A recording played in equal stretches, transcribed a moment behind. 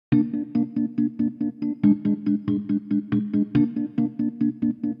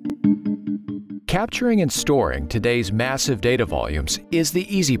Capturing and storing today's massive data volumes is the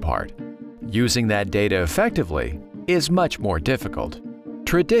easy part. Using that data effectively is much more difficult.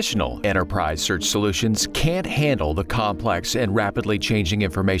 Traditional enterprise search solutions can't handle the complex and rapidly changing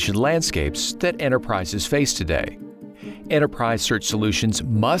information landscapes that enterprises face today. Enterprise search solutions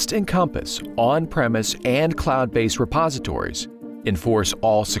must encompass on-premise and cloud-based repositories, enforce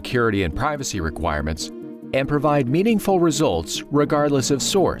all security and privacy requirements, and provide meaningful results regardless of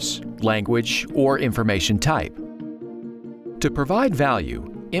source, language, or information type. To provide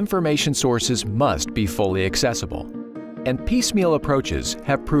value, information sources must be fully accessible, and piecemeal approaches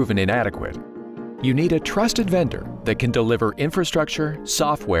have proven inadequate. You need a trusted vendor that can deliver infrastructure,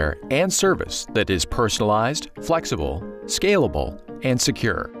 software, and service that is personalized, flexible, scalable, and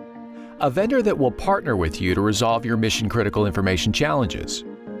secure. A vendor that will partner with you to resolve your mission-critical information challenges.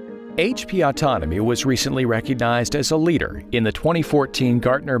 HP Autonomy was recently recognized as a leader in the 2014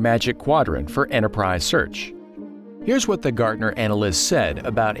 Gartner Magic Quadrant for Enterprise Search. Here's what the Gartner analysts said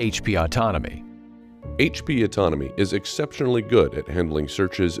about HP Autonomy. HP Autonomy is exceptionally good at handling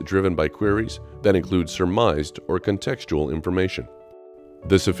searches driven by queries that include surmised or contextual information.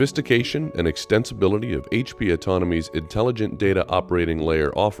 The sophistication and extensibility of HP Autonomy's intelligent data operating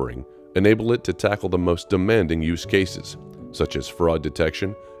layer offering enable it to tackle the most demanding use cases, such as fraud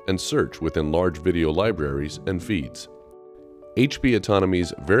detection and search within large video libraries and feeds. HP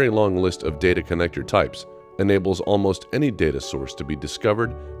Autonomy's very long list of data connector types enables almost any data source to be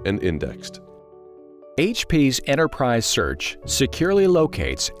discovered and indexed. HP's Enterprise Search securely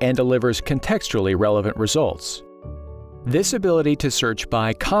locates and delivers contextually relevant results. This ability to search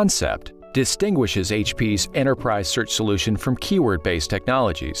by concept distinguishes HP's Enterprise Search solution from keyword-based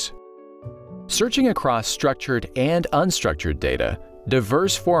technologies. Searching across structured and unstructured data,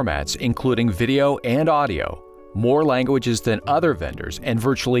 diverse formats including video and audio, more languages than other vendors, and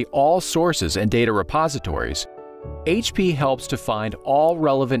virtually all sources and data repositories, HP helps to find all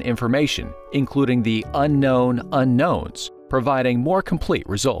relevant information, including the unknown unknowns, providing more complete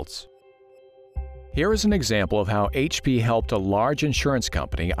results. Here is an example of how HP helped a large insurance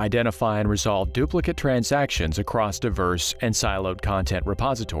company identify and resolve duplicate transactions across diverse and siloed content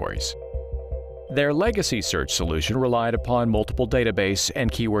repositories. Their legacy search solution relied upon multiple database and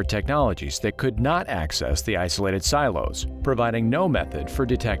keyword technologies that could not access the isolated silos, providing no method for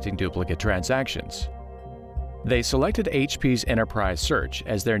detecting duplicate transactions. They selected HP's Enterprise Search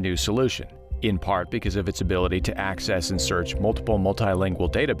as their new solution, in part because of its ability to access and search multiple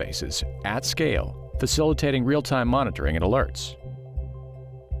multilingual databases at scale, facilitating real-time monitoring and alerts.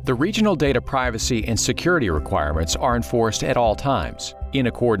 The regional data privacy and security requirements are enforced at all times, in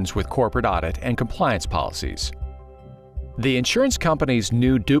accordance with corporate audit and compliance policies. The insurance company's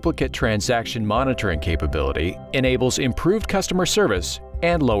new duplicate transaction monitoring capability enables improved customer service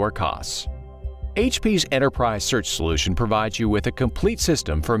and lower costs. HP's Enterprise Search solution provides you with a complete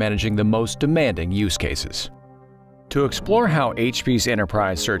system for managing the most demanding use cases. To explore how HP's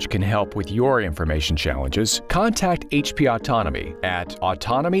Enterprise Search can help with your information challenges, contact HP Autonomy at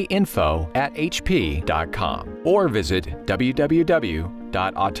autonomyinfo@hp.com or visit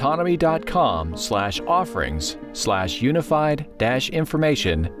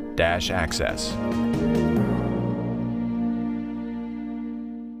www.autonomy.com/offerings/unified-information-access.